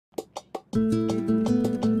Okay.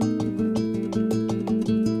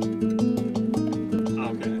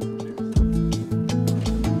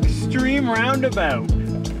 Extreme roundabout.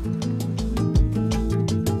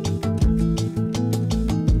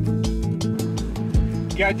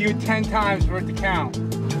 You gotta do it 10 times for it to count.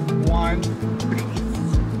 1.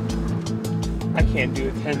 I can't do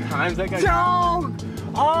it 10 times. I got. Don't!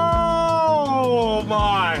 Oh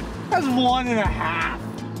my! That's 1.5.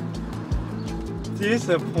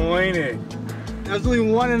 Disappointed. That was only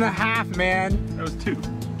 1.5, man. That was 2.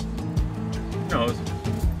 No, it was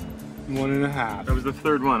 1.5. that was the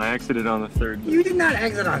third one. I exited on the third. You did not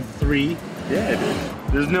exit on 3. Yeah, I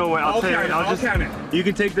did. There's no way. I'll tell you. I'll count it. You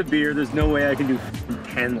can take the beer. There's no way I can do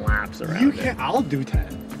 10 laps around. You can't. I'll do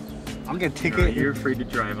 10. I'll get a ticket. Right, you're afraid to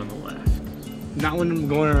drive on the left. Not when I'm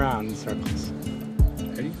going around in circles.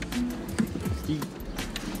 Ready? Steve.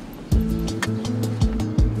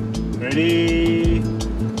 Ready?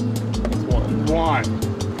 That's 1. 1.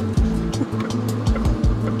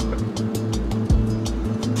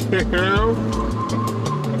 2.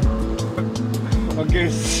 I'm getting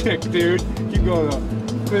sick, dude. Keep going though.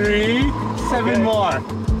 3. 7 Okay. more.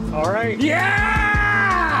 All right.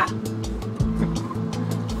 Yeah!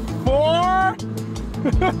 4.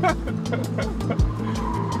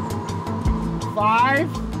 5.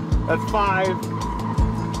 That's 5.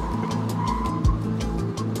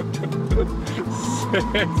 6.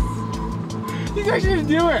 He's actually gonna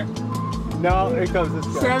do it. No, here comes this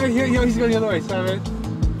guy. 7. He's going the other way. 7.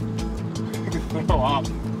 Throw up.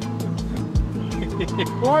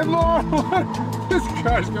 1 more. This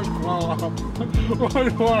car's gonna blow up.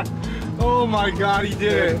 1 more. Oh my God, he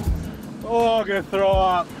did it. Oh, I'm gonna throw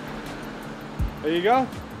up. There you go.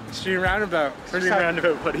 Extreme roundabout. Extreme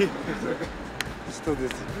roundabout, buddy. Still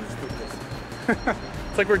this.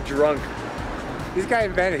 It's like we're drunk. This guy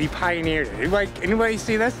invented it. He pioneered it. Anybody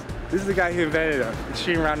see this? This is the guy who invented it.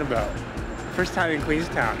 Extreme roundabout. First time in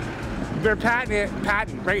Queenstown. You better patent it.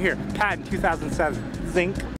 Patent right here. Patent 2007. Zinc.